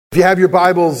If you have your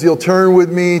Bibles, you'll turn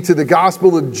with me to the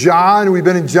Gospel of John. We've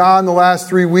been in John the last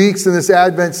 3 weeks in this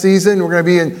Advent season. We're going to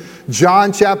be in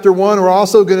John chapter 1. We're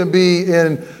also going to be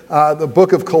in the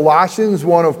book of Colossians,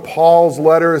 one of Paul's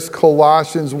letters,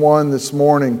 Colossians 1 this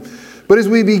morning. But as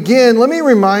we begin, let me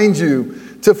remind you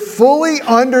to fully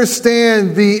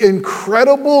understand the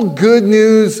incredible good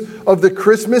news of the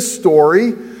Christmas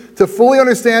story, to fully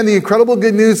understand the incredible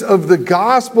good news of the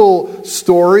gospel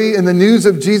story and the news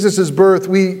of Jesus' birth,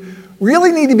 we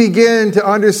really need to begin to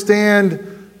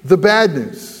understand the bad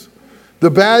news. The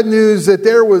bad news that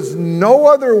there was no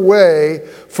other way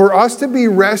for us to be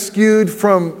rescued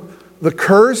from the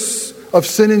curse of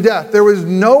sin and death. There was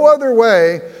no other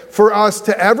way for us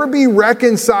to ever be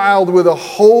reconciled with a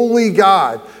holy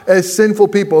God as sinful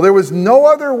people. There was no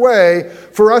other way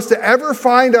for us to ever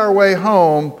find our way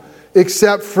home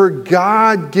except for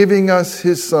God giving us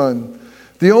His Son.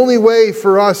 The only way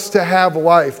for us to have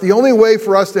life, the only way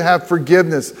for us to have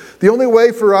forgiveness, the only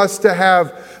way for us to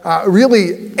have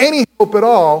really any hope at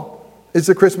all is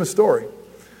the Christmas story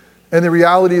and the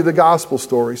reality of the gospel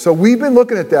story. So we've been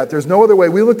looking at that. There's no other way.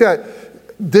 We looked at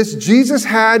this. Jesus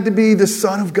had to be the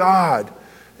Son of God.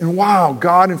 And wow,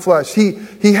 God in flesh. He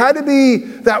had to be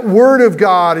that Word of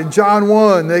God in John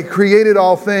 1 that created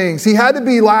all things. He had to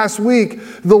be, last week,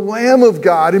 the Lamb of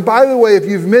God. And by the way, if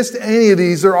you've missed any of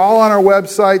these, they're all on our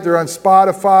website. They're on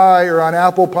Spotify or on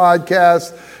Apple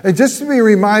Podcasts. And just to be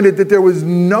reminded that there was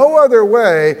no other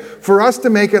way for us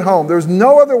to make it home. There was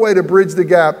no other way to bridge the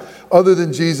gap other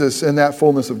than Jesus and that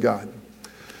fullness of God.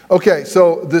 Okay,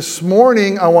 so this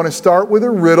morning I want to start with a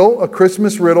riddle, a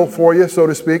Christmas riddle for you, so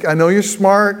to speak. I know you're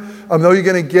smart. I know you're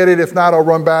going to get it. If not, I'll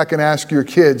run back and ask your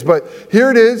kids. But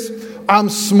here it is. I'm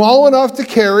small enough to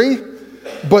carry,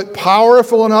 but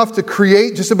powerful enough to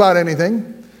create just about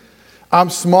anything. I'm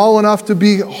small enough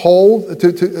to hold,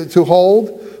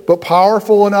 but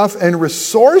powerful enough and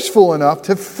resourceful enough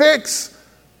to fix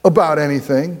about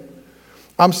anything.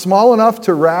 I'm small enough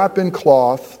to wrap in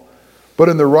cloth, but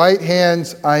in the right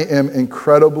hands, I am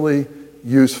incredibly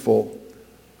useful.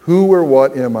 Who or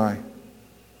what am I?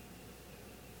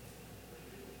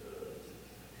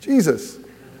 Jesus.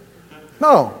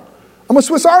 No, I'm a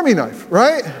Swiss Army knife,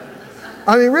 right?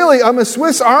 I mean, really, I'm a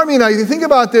Swiss Army knife. You think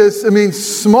about this, I mean,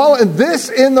 small, and this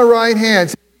in the right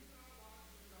hands.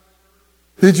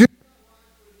 Did you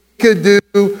could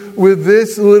do with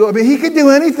this little, I mean, he could do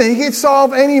anything. He could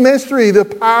solve any mystery. The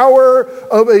power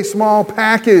of a small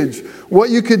package. What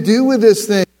you could do with this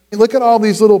thing. Look at all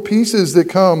these little pieces that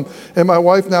come. And my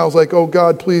wife now is like, oh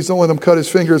God, please don't let him cut his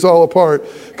fingers all apart.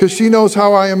 Because she knows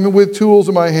how I am with tools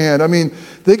in my hand. I mean,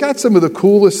 they got some of the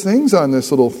coolest things on this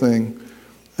little thing.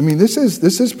 I mean, this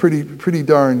is pretty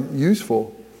darn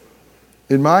useful.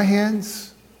 In my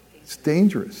hands, it's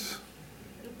dangerous.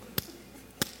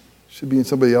 Should be in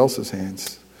somebody else's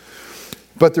hands.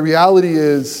 But the reality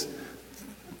is,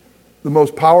 the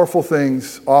most powerful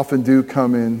things often do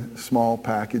come in small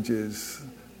packages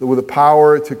with the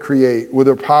power to create, with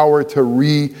the power to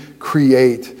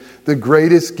recreate. The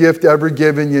greatest gift ever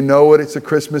given, you know it, it's a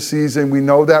Christmas season. We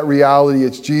know that reality,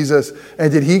 it's Jesus.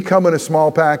 And did He come in a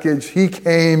small package? He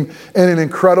came in an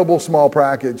incredible small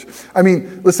package. I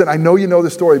mean, listen, I know you know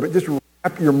the story, but just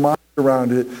wrap your mind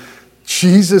around it.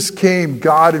 Jesus came,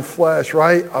 God in flesh,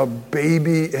 right? A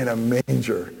baby in a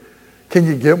manger. Can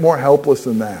you get more helpless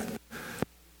than that?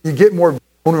 You get more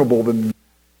vulnerable than that.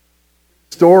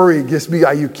 Story gets me,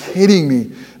 are you kidding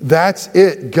me? That's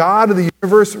it. God of the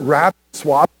universe wrapped in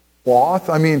swaddling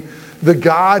cloth. I mean, the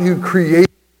God who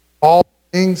created all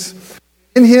things.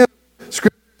 In Him,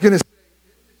 Scripture is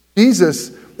going to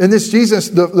say, in this Jesus,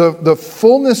 the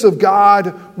fullness of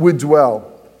God would dwell.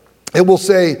 It will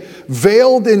say,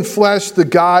 veiled in flesh, the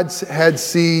gods had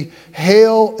see,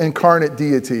 hail incarnate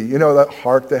deity. You know that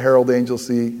hark the herald angels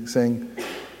sing?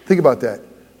 Think about that.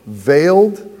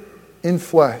 Veiled in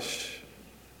flesh,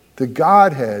 the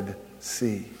Godhead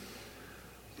see.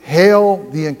 Hail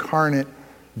the incarnate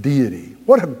deity.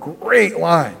 What a great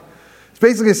line. It's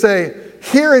basically say,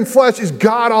 here in flesh is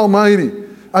God Almighty.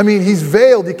 I mean, He's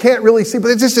veiled. You can't really see,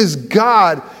 but it just is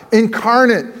God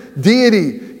incarnate.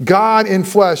 Deity, God in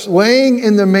flesh. Laying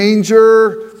in the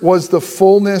manger was the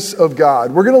fullness of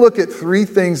God. We're going to look at 3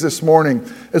 things this morning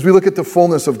as we look at the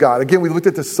fullness of God. Again, we looked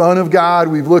at the Son of God.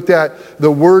 We've looked at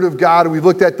the Word of God. We've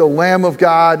looked at the Lamb of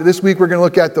God. This week we're going to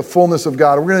look at the fullness of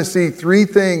God. We're going to see 3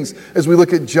 things as we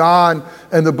look at John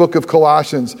and the book of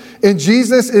Colossians. And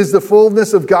Jesus is the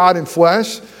fullness of God in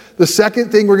flesh. The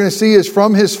second thing we're going to see is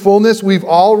from His fullness, we've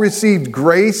all received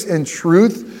grace and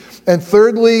truth. And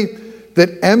thirdly,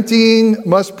 that emptying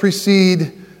must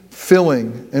precede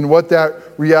filling, and what that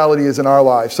reality is in our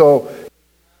lives. So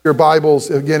Your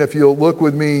Bibles, again, if you'll look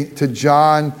with me to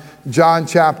John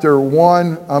chapter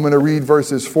 1, I'm going to read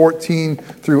verses 14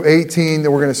 through 18,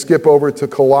 then we're going to skip over to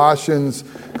Colossians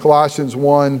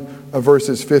 1,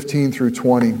 verses 15 through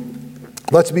 20.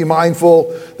 Let's be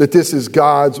mindful that this is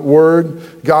God's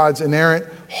word, God's inerrant,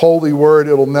 holy word.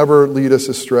 It'll never lead us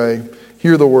astray.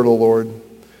 Hear the word of the Lord.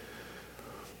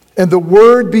 And the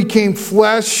Word became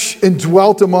flesh and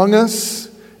dwelt among us,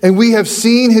 and we have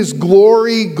seen his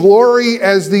glory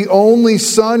as the only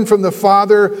Son from the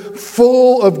Father,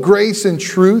 full of grace and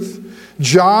truth.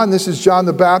 John, this is John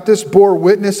the Baptist, bore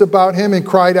witness about him and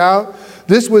cried out,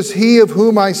 "This was he of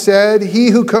whom I said, he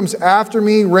who comes after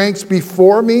me ranks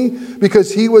before me,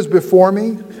 because he was before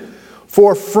me.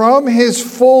 For from his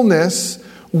fullness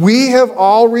we have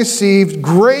all received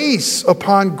grace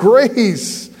upon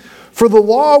grace. For the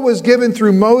law was given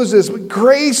through Moses, but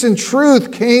grace and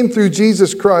truth came through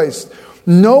Jesus Christ.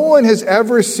 No one has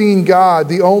ever seen God,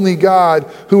 the only God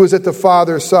who is at the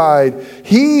Father's side.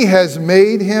 He has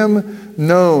made him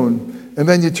known." And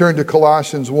then you turn to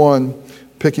Colossians 1,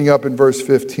 picking up in verse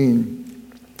 15.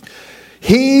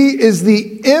 "He is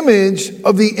the image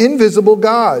of the invisible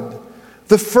God,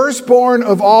 the firstborn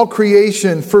of all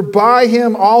creation. For by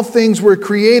him all things were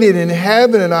created in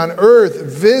heaven and on earth,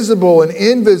 visible and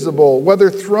invisible, whether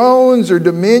thrones or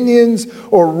dominions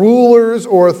or rulers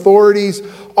or authorities.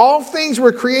 All things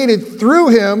were created through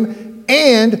him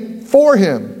and for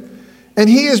him. And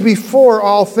he is before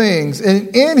all things,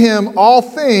 and in him all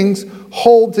things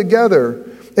hold together.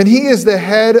 And he is the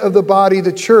head of the body,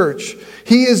 the church.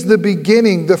 He is the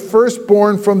beginning, the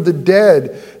firstborn from the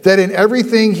dead, that in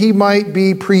everything he might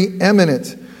be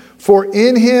preeminent. For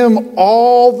in him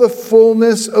all the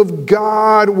fullness of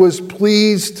God was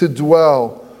pleased to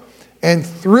dwell, and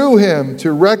through him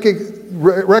to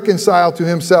reconcile to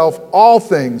himself all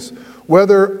things,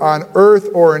 whether on earth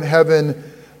or in heaven,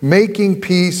 making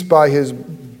peace by his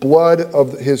blood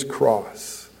of his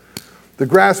cross. The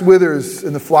grass withers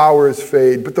and the flowers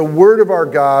fade, but the word of our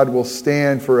God will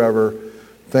stand forever.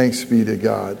 Thanks be to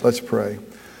God." Let's pray.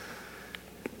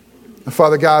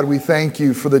 Father God, we thank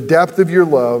you for the depth of your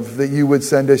love that you would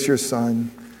send us your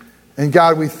Son. And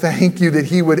God, we thank you that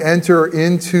he would enter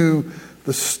into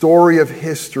the story of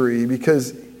history,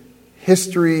 because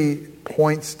history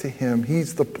points to him.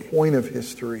 He's the point of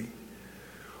history.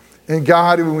 And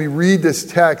God, when we read this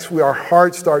text, our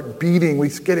hearts start beating. We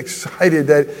get excited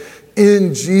that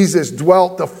in Jesus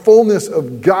dwelt the fullness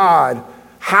of God.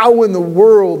 How in the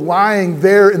world, lying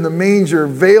there in the manger,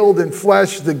 veiled in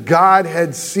flesh, the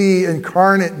Godhead see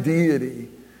incarnate deity?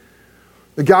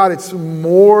 The God, it's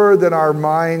more than our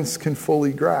minds can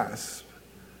fully grasp.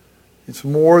 It's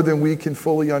more than we can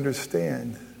fully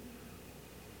understand.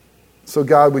 So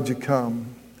God, would you come?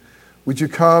 Would you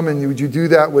come and would you do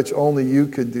that which only you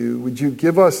could do? Would you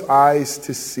give us eyes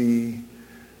to see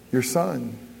your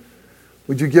Son?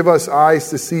 Would you give us eyes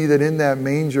to see that in that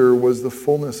manger was the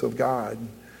fullness of God?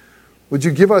 Would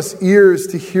you give us ears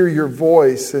to hear your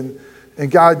voice? And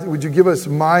God, would you give us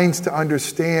minds to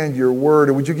understand your word?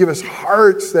 And would you give us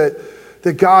hearts that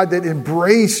God, that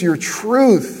embrace your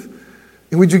truth?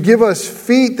 And would you give us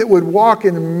feet that would walk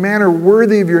in a manner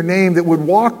worthy of your name, that would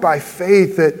walk by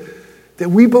faith,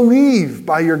 that we believe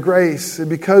by your grace. And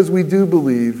because we do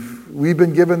believe, we've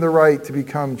been given the right to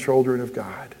become children of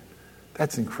God.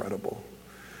 That's incredible.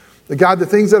 God, the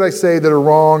things that I say that are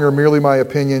wrong or merely my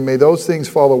opinion, may those things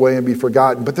fall away and be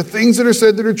forgotten. But the things that are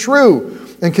said that are true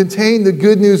and contain the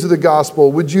good news of the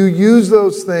gospel, would you use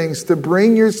those things to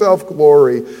bring yourself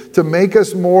glory, to make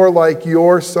us more like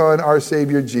your Son, our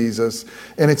Savior, Jesus.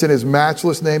 And it's in his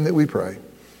matchless name that we pray.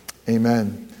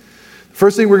 Amen.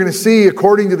 First thing we're going to see,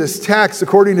 according to this text,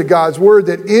 according to God's word,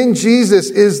 that in Jesus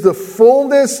is the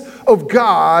fullness of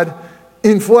God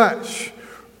in flesh.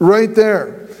 Right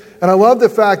there. And I love the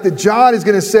fact that John is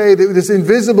going to say that this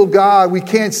invisible God we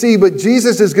can't see, but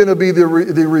Jesus is going to be the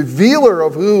revealer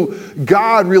of who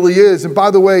God really is. And by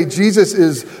the way, Jesus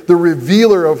is the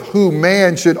revealer of who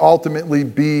man should ultimately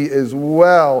be as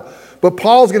well. But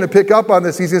Paul's going to pick up on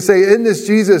this. He's going to say, in this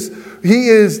Jesus, he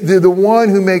is the one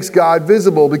who makes God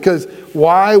visible. Because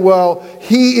why? Well,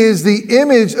 he is the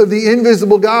image of the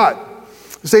invisible God.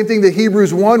 The same thing that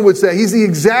Hebrews 1 would say. He's the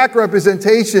exact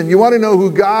representation. You want to know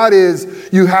who God is,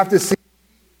 you have to see,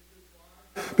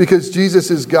 because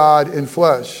Jesus is God in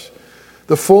flesh.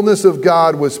 The fullness of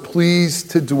God was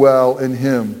pleased to dwell in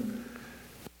him.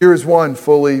 Here's one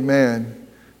fully man.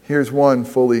 Here's one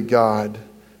fully God.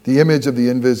 The image of the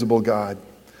invisible God.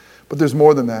 But there's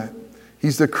more than that.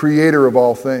 He's the creator of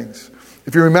all things.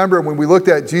 If you remember, when we looked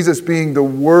at Jesus being the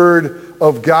Word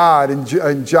of God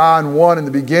in John 1 in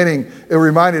the beginning, it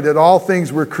reminded that all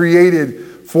things were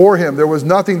created for him. There was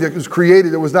nothing that was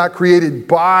created that was not created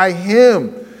by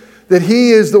him. That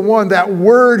he is the one, that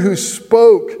word who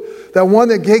spoke, that one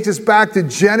that takes us back to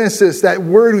Genesis, that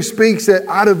word who speaks that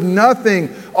out of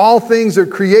nothing, all things are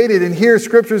created. And here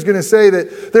Scripture is going to say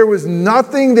that there was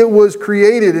nothing that was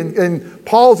created. And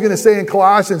Paul's going to say in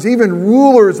Colossians, even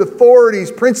rulers,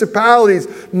 authorities, principalities,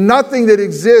 nothing that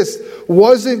exists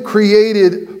wasn't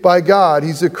created by God.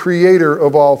 He's the creator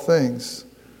of all things.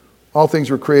 All things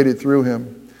were created through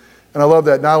him. And I love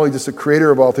that. Not only just the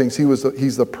creator of all things,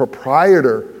 he's the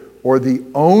proprietor or the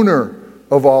owner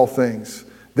of all things.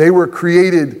 They were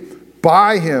created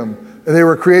by him, and they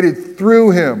were created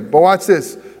through him. But watch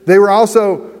this. They were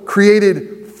also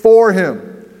created for him.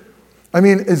 I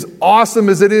mean, as awesome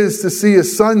as it is to see a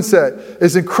sunset,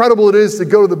 as incredible it is to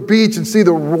go to the beach and see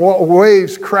the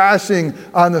waves crashing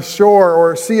on the shore,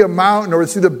 or see a mountain, or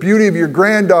see the beauty of your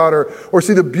granddaughter, or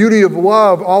see the beauty of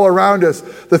love all around us,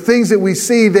 the things that we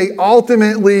see, they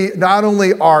ultimately not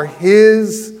only are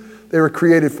his, they were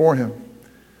created for him.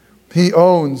 He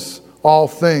owns all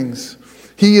things.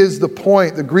 He is the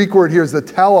point. The Greek word here is the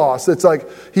telos. It's like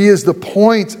he is the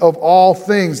point of all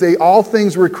things. All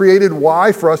things were created.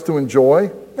 Why? For us to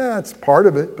enjoy. It's part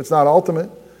of it, but it's not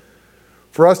ultimate.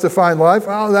 For us to find life.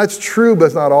 Oh, that's true, but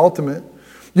it's not ultimate.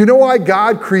 You know why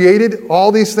God created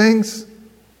all these things?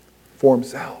 For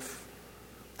himself.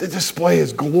 To display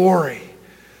his glory.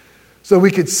 So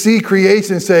we could see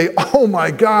creation and say, oh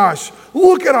my gosh,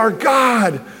 look at our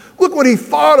God. Look what he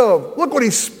thought of. Look what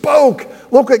he spoke.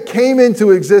 Look what came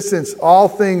into existence. All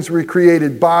things were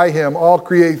created by him. All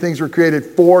things were created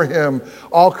for him.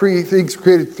 All things were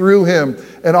created through him.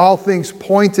 And all things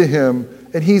point to him.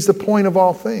 And he's the point of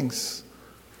all things.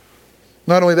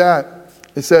 Not only that,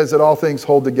 it says that all things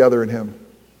hold together in him.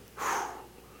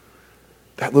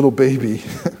 That little baby.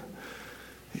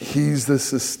 He's the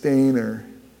sustainer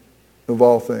of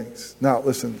all things. Now,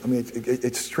 listen, I mean,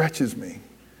 it stretches me.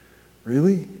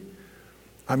 Really?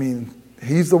 I mean,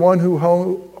 he's the one who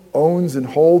owns and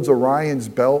holds Orion's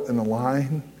belt and the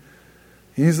line.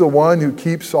 He's the one who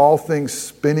keeps all things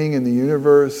spinning in the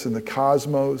universe and the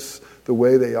cosmos the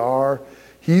way they are.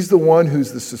 He's the one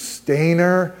who's the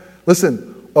sustainer,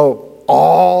 listen, of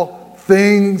all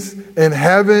things in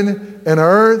heaven and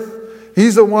earth.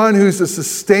 He's the one who's the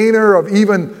sustainer of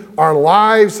even our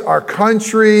lives, our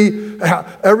country,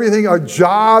 everything, our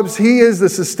jobs. He is the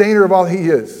sustainer of all he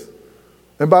is.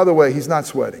 And by the way, he's not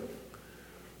sweating.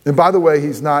 And by the way,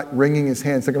 he's not wringing his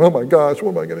hands thinking, oh my gosh,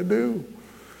 what am I going to do?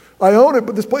 I own it,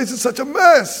 but this place is such a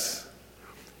mess.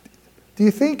 Do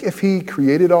you think if he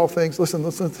created all things, listen,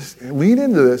 lean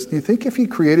into this. Do you think if he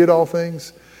created all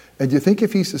things, and do you think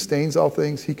if he sustains all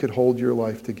things, he could hold your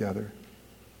life together?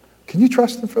 Can you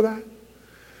trust him for that?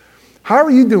 How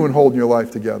are you doing holding your life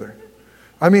together?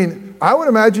 I mean, I would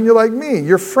imagine you're like me.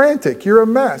 You're frantic. You're a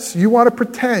mess. You want to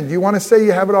pretend. You want to say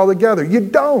you have it all together. You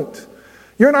don't.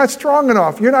 You're not strong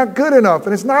enough. You're not good enough.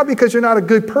 And it's not because you're not a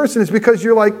good person. It's because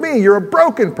you're like me. You're a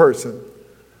broken person.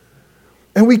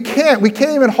 And we can't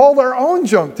even hold our own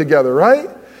junk together, right?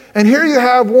 And here you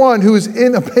have one who's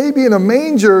in a baby in a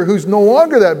manger, who's no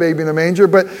longer that baby in a manger,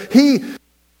 but he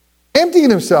emptied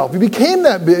himself. He became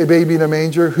that baby in a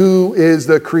manger who is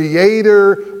the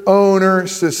creator, owner,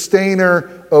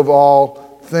 sustainer of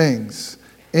all things.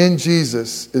 In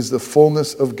Jesus is the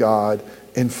fullness of God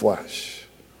in flesh.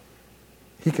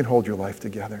 He can hold your life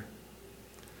together.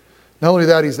 Not only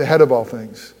that, he's the head of all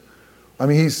things. I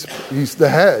mean, he's the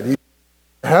head. He's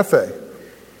Jefe,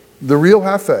 the real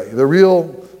Jefe, the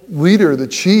real leader, the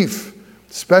chief,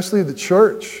 especially the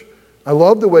church. I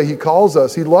love the way he calls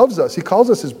us. He loves us. He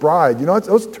calls us his bride. You know, it's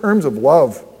those terms of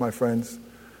love, my friends.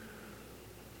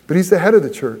 But he's the head of the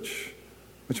church,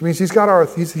 which means he's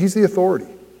the authority.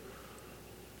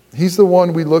 He's the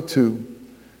one we look to.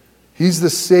 He's the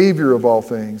Savior of all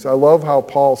things. I love how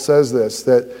Paul says this,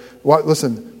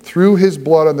 listen, through his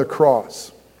blood on the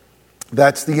cross,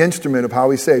 that's the instrument of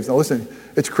how he saves. Now listen,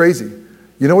 it's crazy.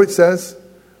 You know what it says?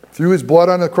 Through his blood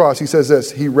on the cross, he says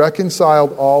this, he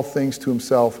reconciled all things to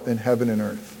himself in heaven and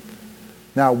earth.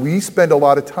 Now, we spend a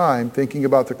lot of time thinking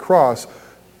about the cross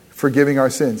forgiving our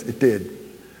sins. It did.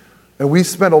 And we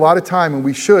spend a lot of time, and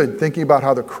we should, thinking about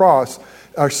how the cross,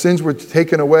 our sins were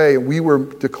taken away, and we were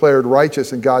declared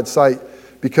righteous in God's sight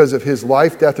because of his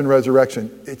life, death, and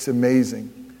resurrection. It's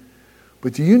amazing.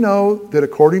 But do you know that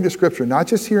according to Scripture, not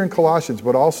just here in Colossians,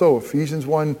 but also Ephesians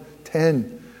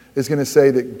 1:10 is going to say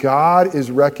that God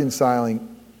is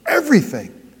reconciling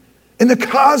everything in the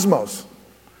cosmos,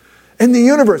 in the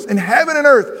universe, in heaven and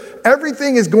earth.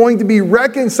 Everything is going to be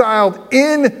reconciled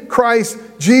in Christ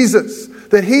Jesus.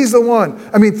 that he's the one.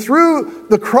 I mean, through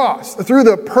the cross, through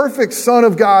the perfect Son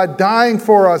of God dying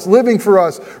for us, living for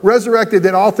us, resurrected,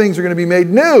 that all things are going to be made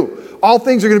new. All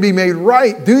things are going to be made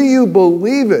right. Do you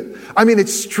believe it? I mean, it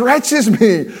stretches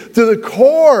me to the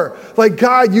core. Like,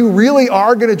 God, you really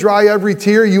are going to dry every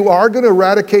tear. You are going to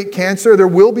eradicate cancer. There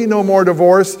will be no more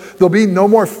divorce. There'll be no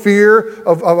more fear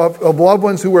of loved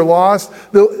ones who were lost.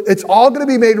 It's all going to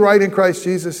be made right in Christ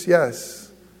Jesus, yes.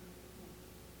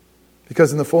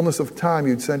 Because in the fullness of time,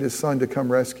 you'd send his Son to come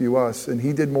rescue us. And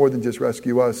he did more than just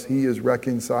rescue us. He is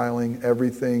reconciling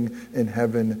everything in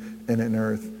heaven and in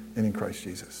earth and in Christ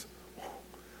Jesus.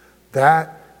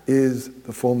 That is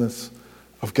the fullness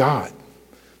of God,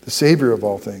 the Savior of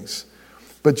all things.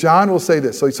 But John will say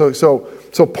this.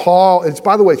 So Paul,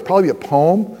 by the way, it's probably a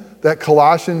poem. That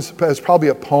Colossians is probably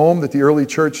a poem that the early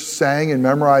church sang and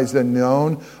memorized and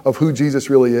known of who Jesus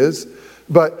really is.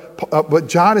 But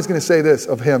John is going to say this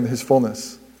of him, his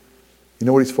fullness. You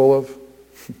know what he's full of?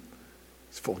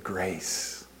 He's full of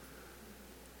grace.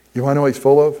 You want to know what he's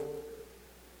full of?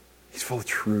 He's full of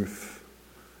truth.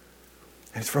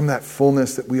 And it's from that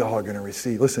fullness that we all are going to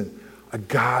receive. Listen, a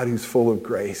God who's full of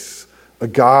grace. A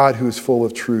God who's full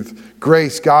of truth.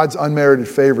 Grace, God's unmerited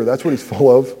favor. That's what he's full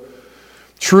of.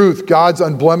 Truth, God's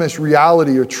unblemished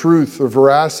reality or truth or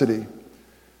veracity.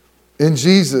 In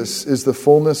Jesus is the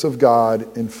fullness of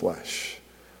God in flesh.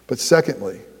 But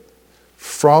secondly,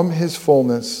 from his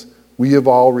fullness, we have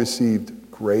all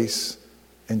received grace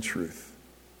and truth.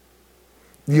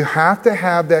 You have to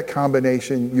have that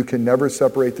combination. You can never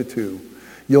separate the two.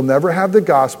 You'll never have the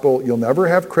gospel. You'll never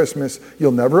have Christmas.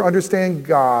 You'll never understand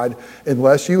God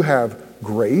unless you have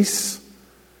grace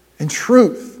and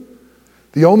truth.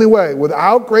 The only way,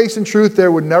 without grace and truth,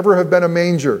 there would never have been a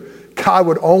manger. God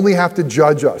would only have to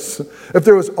judge us. If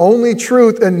there was only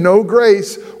truth and no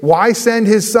grace, why send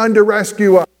his Son to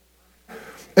rescue us?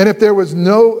 And if there was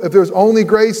only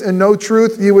grace and no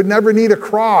truth, you would never need a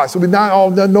cross. It would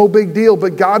not no big deal,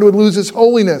 but God would lose his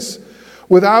holiness.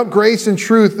 Without grace and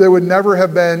truth, there would never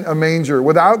have been a manger.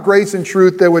 Without grace and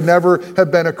truth, there would never have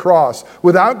been a cross.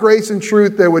 Without grace and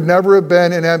truth, there would never have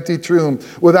been an empty tomb.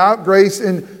 Without grace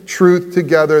and truth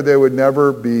together, there would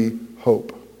never be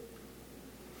hope.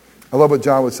 I love what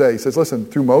John would say. He says, listen,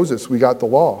 through Moses, we got the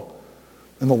law.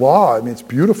 And the law, I mean, it's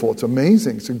beautiful. It's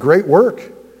amazing. It's a great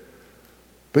work.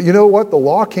 But you know what? The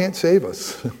law can't save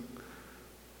us.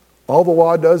 All the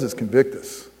law does is convict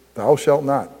us. Thou shalt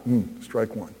not.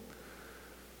 Strike one.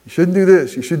 You shouldn't do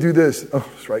this. You should do this. Oh,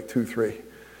 strike 2, 3.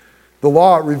 The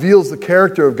law reveals the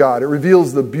character of God. It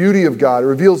reveals the beauty of God. It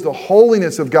reveals the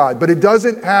holiness of God. But it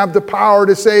doesn't have the power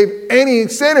to save any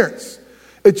sinners.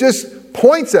 It just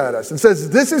points at us and says,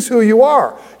 this is who you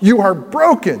are. You are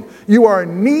broken. You are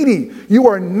needy. You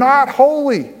are not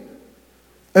holy.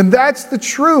 And that's the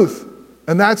truth.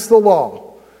 And that's the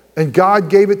law. And God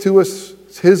gave it to us,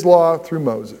 his law, through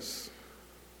Moses.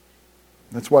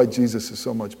 That's why Jesus is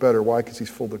so much better. Why? Because he's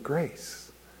full of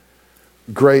grace.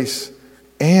 Grace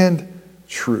and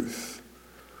truth.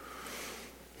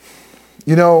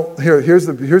 You know, here's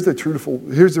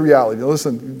the reality. Now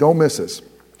listen, don't miss this.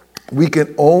 We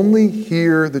can only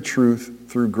hear the truth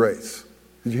through grace.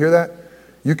 Did you hear that?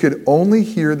 You could only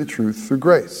hear the truth through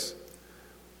grace.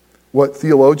 What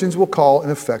theologians will call an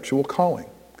effectual calling.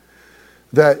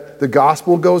 That the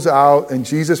gospel goes out and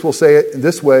Jesus will say it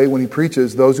this way when he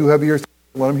preaches, those who have ears,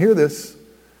 let them hear this.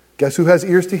 Guess who has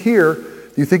ears to hear?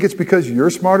 Do you think it's because you're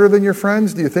smarter than your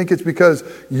friends? Do you think it's because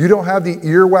you don't have the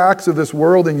earwax of this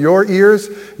world in your ears?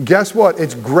 Guess what?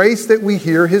 It's grace that we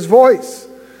hear his voice.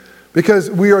 Because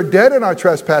we are dead in our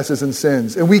trespasses and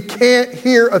sins. And we can't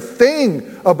hear a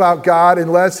thing about God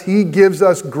unless he gives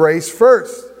us grace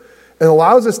first and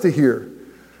allows us to hear.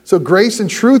 So grace and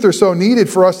truth are so needed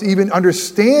for us to even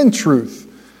understand truth.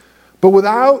 But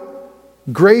without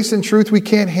grace and truth, we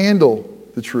can't handle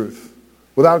the truth.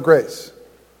 Without grace.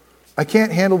 I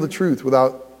can't handle the truth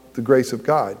without the grace of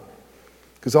God.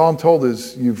 Because all I'm told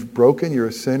is, you've broken, you're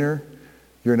a sinner,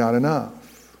 you're not enough.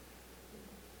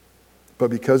 But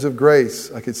because of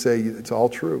grace, I could say it's all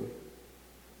true.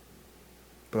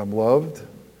 But I'm loved,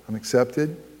 I'm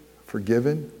accepted,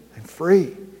 forgiven, and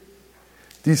free.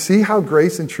 Do you see how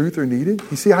grace and truth are needed?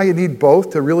 You see how you need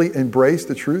both to really embrace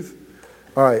the truth?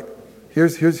 All right,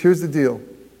 here's the deal.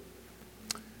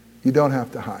 You don't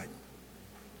have to hide.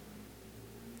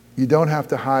 You don't have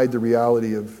to hide the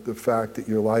reality of the fact that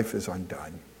your life is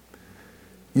undone.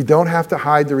 You don't have to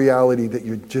hide the reality that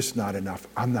you're just not enough.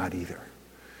 I'm not either.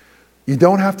 You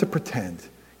don't have to pretend.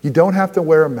 You don't have to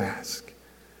wear a mask.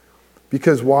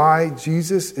 Because why?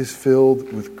 Jesus is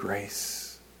filled with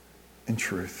grace and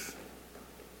truth.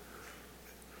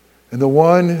 And the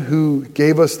one who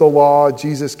gave us the law,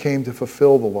 Jesus came to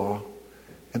fulfill the law.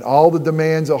 And all the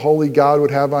demands a holy God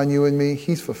would have on you and me,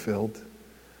 he's fulfilled.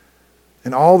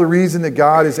 And all the reason that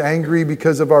God is angry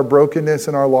because of our brokenness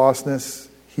and our lostness,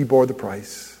 he bore the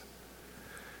price.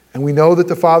 And we know that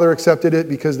the Father accepted it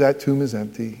because that tomb is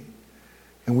empty.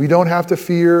 And we don't have to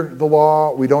fear the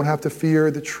law. We don't have to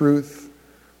fear the truth.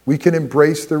 We can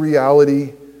embrace the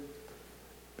reality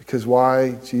because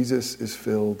why? Jesus is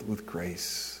filled with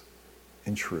grace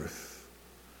and truth.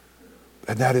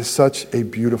 And that is such a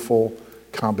beautiful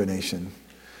combination.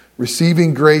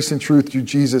 Receiving grace and truth through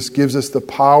Jesus gives us the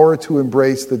power to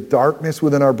embrace the darkness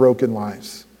within our broken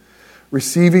lives.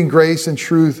 Receiving grace and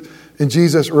truth in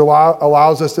Jesus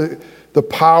allows us the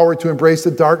power to embrace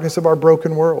the darkness of our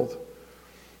broken world.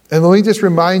 And let me just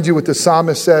remind you what the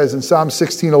psalmist says in Psalm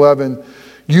 16:11.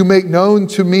 You make known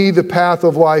to me the path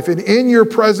of life, and in your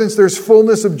presence there's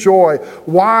fullness of joy.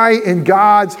 Why in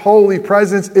God's holy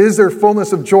presence is there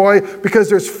fullness of joy? Because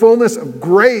there's fullness of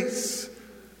grace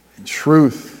and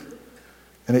truth.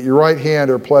 And at your right hand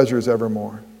are pleasures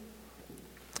evermore.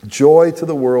 Joy to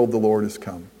the world, the Lord has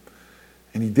come.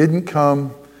 And he didn't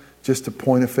come just to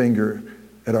point a finger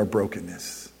at our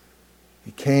brokenness.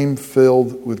 He came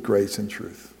filled with grace and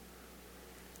truth.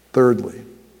 Thirdly,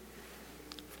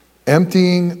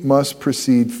 emptying must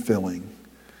precede filling.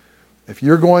 If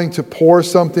you're going to pour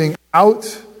something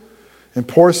out and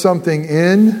pour something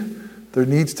in, there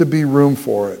needs to be room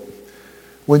for it.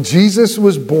 When Jesus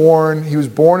was born, he was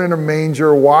born in a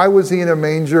manger. Why was he in a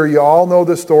manger? You all know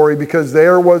the story, because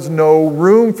there was no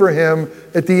room for him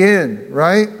at the inn,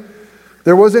 right?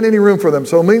 There wasn't any room for them.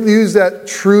 So let me use that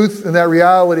truth and that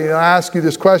reality and ask you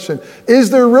this question. Is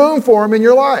there room for him in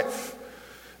your life?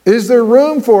 Is there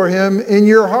room for him in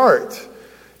your heart?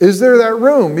 Is there that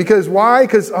room? Because why?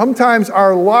 Because sometimes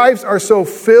our lives are so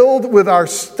filled with our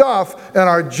stuff and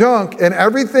our junk and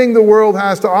everything the world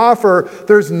has to offer,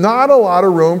 there's not a lot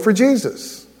of room for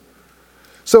Jesus.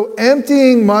 So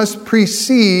emptying must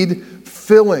precede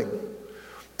filling.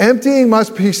 Emptying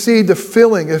must precede the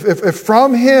filling. If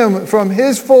from him, from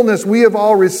his fullness we have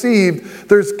all received,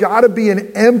 there's got to be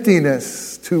an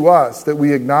emptiness to us that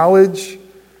we acknowledge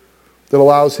that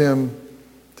allows him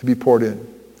to be poured in.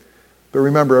 But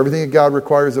remember, everything that God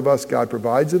requires of us, God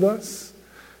provides of us.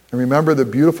 And remember the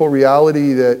beautiful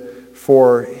reality that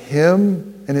for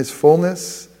him and his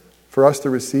fullness, for us to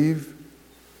receive,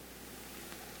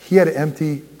 he had to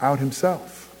empty out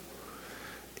himself.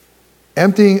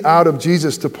 Emptying out of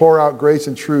Jesus to pour out grace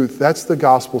and truth, that's the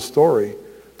gospel story.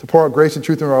 To pour out grace and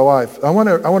truth in our life. I want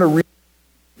to read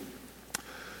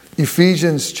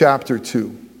Ephesians chapter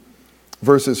 2.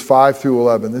 Verses 5 through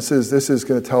 11. This is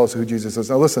going to tell us who Jesus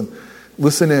is. Now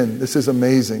listen in. This is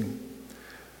amazing.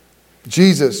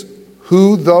 Jesus,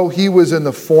 who though he was in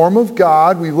the form of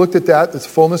God, we looked at that, the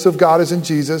fullness of God is in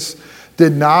Jesus,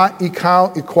 did not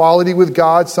account equality with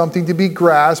God something to be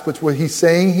grasped, which what he's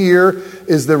saying here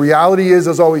is the reality is,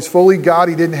 as always fully God,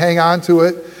 he didn't hang on to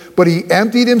it, but he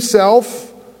emptied himself.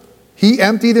 He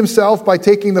emptied himself by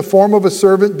taking the form of a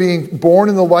servant, being born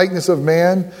in the likeness of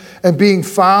man, and being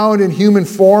found in human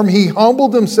form. He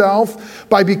humbled himself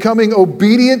by becoming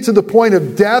obedient to the point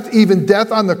of death, even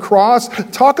death on the cross.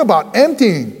 Talk about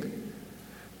emptying.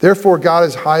 Therefore, God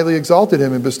has highly exalted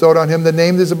him and bestowed on him the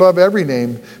name that is above every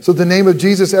name. So the name of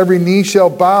Jesus, every knee shall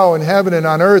bow in heaven and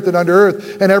on earth and under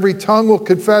earth, and every tongue will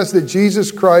confess that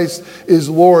Jesus Christ is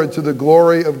Lord, to the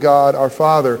glory of God our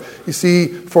Father. You see,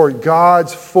 for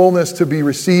God's fullness to be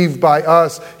received by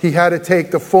us, he had to take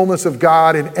the fullness of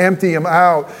God and empty him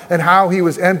out. And how he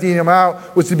was emptying him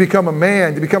out was to become a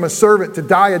man, to become a servant, to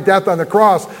die a death on the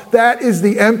cross. That is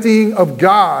the emptying of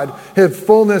God, his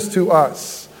fullness to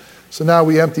us. So now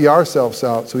we empty ourselves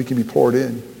out so he can be poured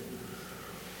in.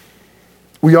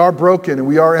 We are broken and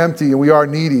we are empty and we are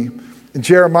needy. And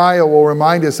Jeremiah will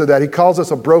remind us of that. He calls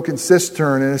us a broken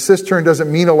cistern. And a cistern doesn't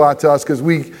mean a lot to us because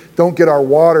we don't get our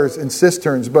waters in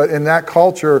cisterns. But in that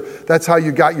culture, that's how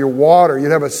you got your water.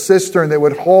 You'd have a cistern that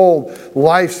would hold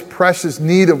life's precious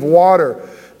need of water.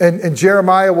 And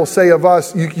Jeremiah will say of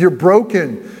us, you're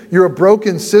broken. You're a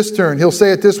broken cistern. He'll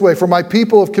say it this way: for my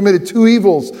people have committed two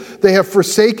evils. They have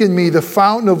forsaken me, the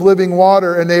fountain of living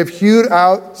water, and they have hewed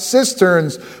out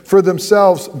cisterns for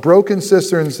themselves, broken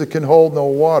cisterns that can hold no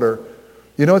water.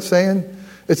 You know what it's saying?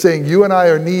 It's saying you and I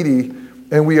are needy,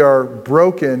 and we are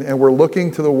broken, and we're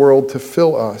looking to the world to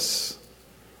fill us.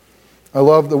 I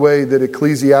love the way that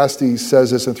Ecclesiastes says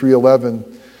this in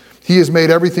 3:11. He has made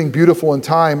everything beautiful in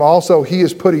time. Also, he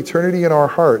has put eternity in our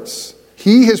hearts.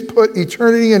 He has put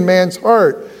eternity in man's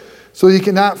heart. so you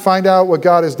cannot find out what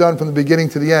God has done from the beginning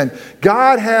to the end.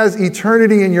 God has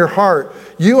eternity in your heart.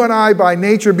 You and I, by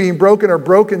nature being broken, are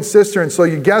broken cisterns. So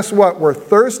you guess what? We're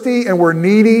thirsty and we're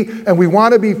needy and we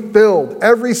want to be filled.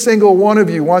 Every single one of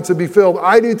you wants to be filled.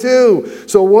 I do too.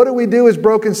 So what do we do as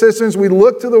broken cisterns? We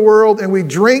look to the world and we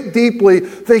drink deeply,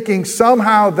 thinking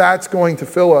somehow that's going to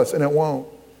fill us, and it won't.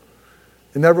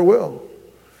 It never will.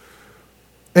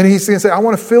 And he's going to say, I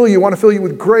want to fill you. I want to fill you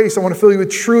with grace. I want to fill you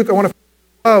with truth. I want to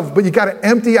love, but you got to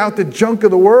empty out the junk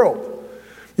of the world.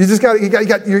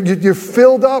 You're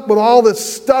filled up with all the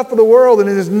stuff of the world, and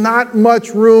there's not much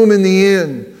room in the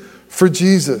inn for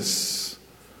Jesus.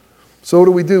 So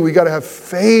what do? We got to have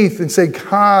faith and say,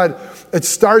 God, it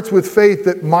starts with faith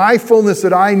that my fullness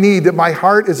that I need, that my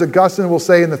heart, as Augustine will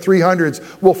say in the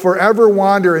 300s, will forever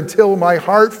wander until my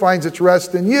heart finds its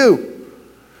rest in you.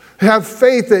 Have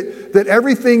faith that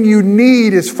everything you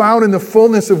need is found in the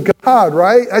fullness of God,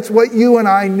 right? That's what you and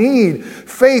I need.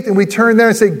 Faith, and we turn there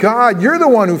and say, God, you're the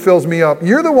one who fills me up.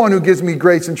 You're the one who gives me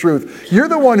grace and truth. You're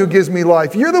the one who gives me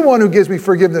life. You're the one who gives me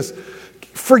forgiveness.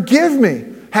 Forgive me.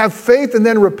 Have faith and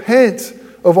then repent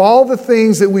of all the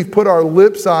things that we've put our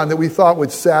lips on that we thought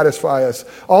would satisfy us.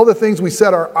 All the things we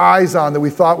set our eyes on that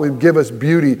we thought would give us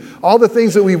beauty. All the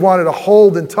things that we wanted to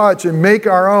hold and touch and make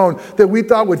our own that we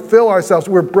thought would fill ourselves.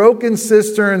 We're broken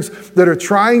cisterns that are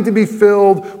trying to be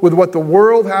filled with what the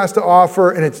world has to offer,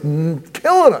 and it's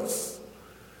killing us.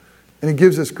 And it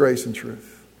gives us grace and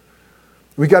truth.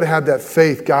 We got to have that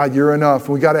faith. God, you're enough.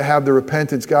 We got to have the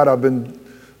repentance. God, I've been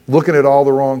looking at all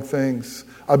the wrong things.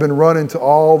 I've been running to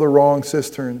all the wrong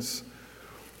cisterns.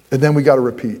 And then we got to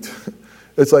repeat.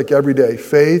 It's like every day.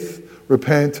 Faith,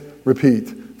 repent, repeat.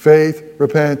 Faith,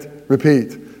 repent,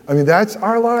 repeat. I mean, that's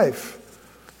our life.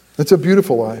 It's a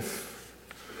beautiful life.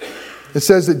 It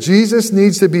says that Jesus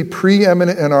needs to be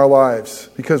preeminent in our lives.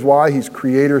 Because why? He's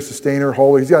creator, sustainer,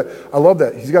 holy. I love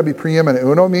that. He's got to be preeminent.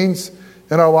 Uno means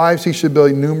in our lives, he should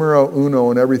be numero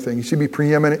uno in everything. He should be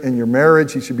preeminent in your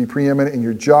marriage. He should be preeminent in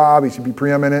your job. He should be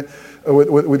preeminent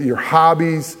with your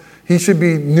hobbies. He should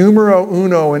be numero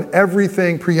uno in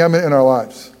everything, preeminent in our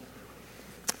lives.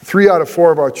 3 out of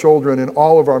 4 of our children and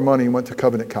all of our money went to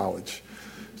Covenant College.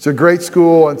 It's a great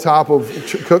school on top of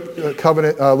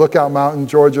Covenant Lookout Mountain,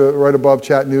 Georgia, right above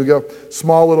Chattanooga.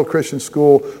 Small little Christian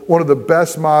school. One of the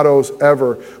best mottos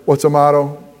ever. What's a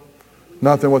motto?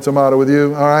 Nothing. What's a motto with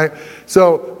you? All right.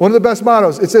 So one of the best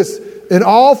mottos, it says, in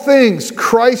all things,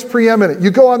 Christ preeminent. You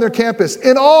go on their campus,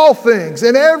 in all things,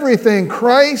 in everything,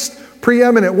 Christ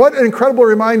preeminent. What an incredible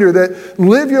reminder that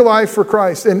live your life for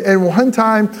Christ. And one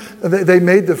time they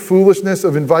made the foolishness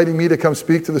of inviting me to come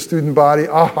speak to the student body.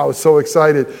 Oh, I was so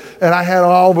excited. And I had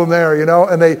all of them there,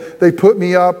 and they put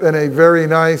me up in a very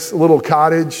nice little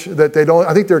cottage that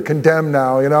I think they're condemned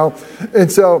now,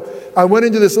 And so I went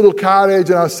into this little cottage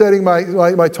and I was setting my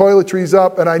toiletries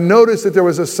up, and I noticed that there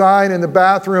was a sign in the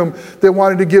bathroom that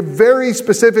wanted to give very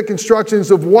specific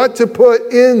instructions of what to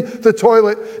put in the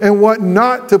toilet and what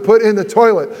not to put in the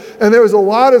toilet. And there was a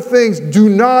lot of things. Do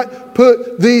not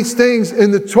put these things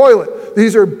in the toilet.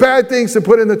 These are bad things to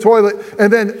put in the toilet.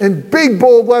 And then in big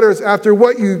bold letters after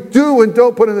what you do and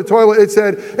don't put in the toilet, it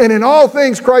said, and in all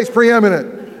things Christ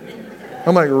preeminent.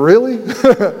 I'm like, really?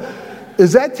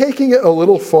 Is that taking it a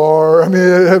little far? I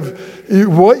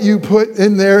mean, what you put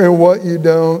in there and what you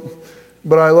don't.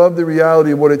 But I love the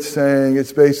reality of what it's saying.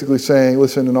 It's basically saying,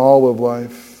 listen, in all of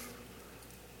life,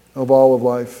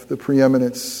 the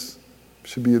preeminence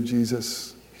should be of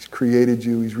Jesus. He's created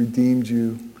you. He's redeemed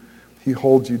you. He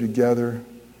holds you together.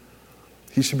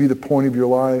 He should be the point of your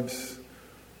lives.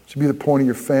 He should be the point of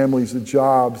your families, the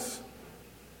jobs,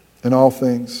 and all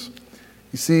things.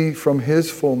 You see, from his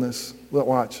fullness,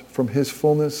 from his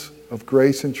fullness of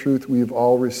grace and truth we have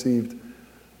all received.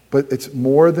 But it's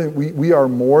more than, we are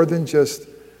more than just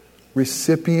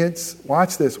recipients.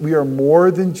 Watch this. We are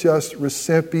more than just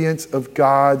recipients of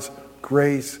God's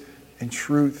grace and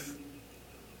truth.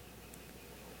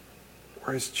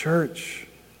 We're his church.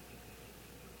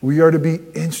 We are to be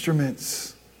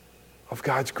instruments of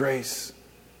God's grace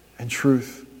and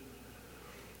truth.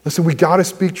 Listen, we got to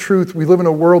speak truth. We live in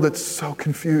a world that's so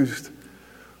confused.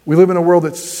 We live in a world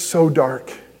that's so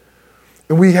dark.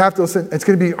 And we have to listen, it's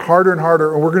going to be harder and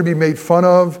harder, and we're going to be made fun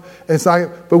of. And it's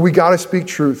not, but we got to speak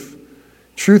truth.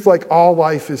 Truth, like all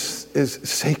life, is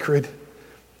sacred.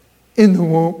 In the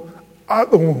womb, out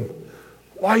the womb.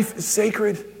 Life is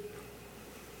sacred.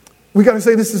 We got to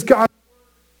say this is God.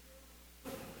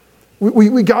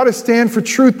 We got to stand for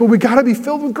truth, but we got to be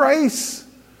filled with grace.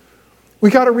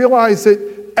 We got to realize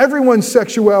that everyone's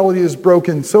sexuality is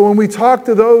broken. So when we talk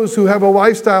to those who have a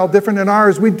lifestyle different than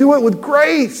ours, we do it with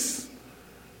grace.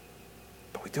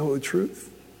 But we do it with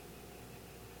truth.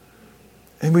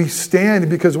 And we stand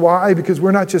because why? Because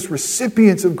we're not just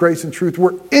recipients of grace and truth,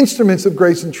 we're instruments of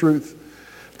grace and truth.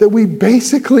 That we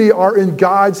basically are in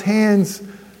God's hands,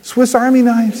 Swiss Army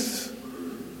knives.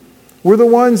 We're the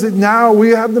ones that now we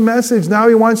have the message. Now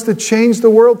He wants to change the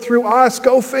world through us.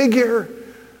 Go figure.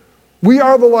 We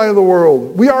are the light of the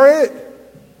world. We are it.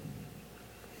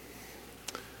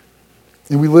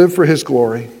 And we live for His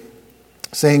glory.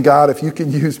 Saying, God, if you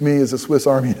can use me as a Swiss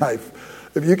Army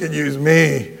knife, if you can use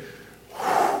me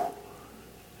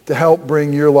to help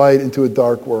bring your light into a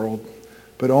dark world,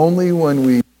 but only when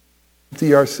we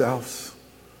empty ourselves,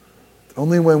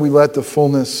 only when we let the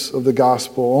fullness of the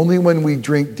gospel, only when we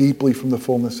drink deeply from the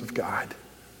fullness of God,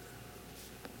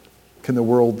 can the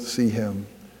world see Him,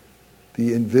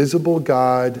 the invisible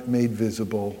God made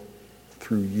visible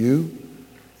through you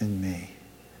and me.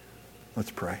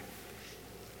 Let's pray.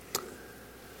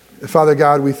 Father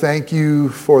God, we thank you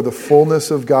for the fullness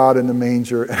of God in the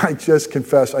manger. And I just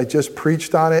confess, I just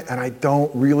preached on it, and I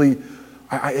don't really,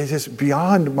 it's just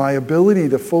beyond my ability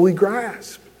to fully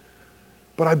grasp.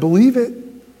 But I believe it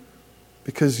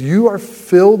because you are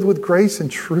filled with grace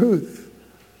and truth.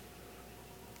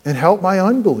 And help my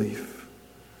unbelief.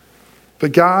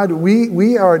 But God,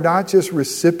 we are not just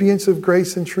recipients of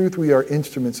grace and truth, we are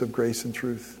instruments of grace and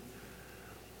truth.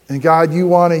 And God, you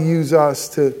want to use us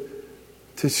to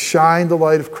shine the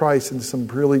light of Christ into some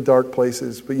really dark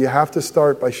places. But you have to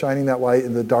start by shining that light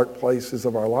in the dark places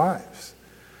of our lives.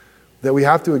 That we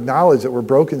have to acknowledge that we're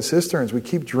broken cisterns. We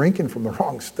keep drinking from the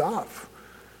wrong stuff.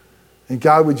 And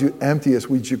God, would you empty us?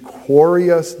 Would you quarry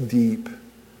us deep?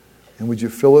 And would you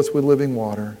fill us with living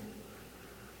water?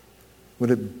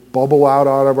 Would it bubble out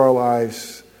of our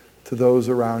lives to those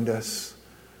around us?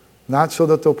 Not so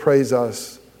that they'll praise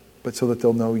us, but so that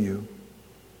they'll know you.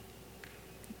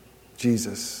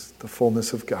 Jesus, the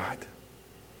fullness of God.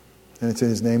 And it's in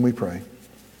His name we pray.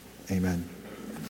 Amen.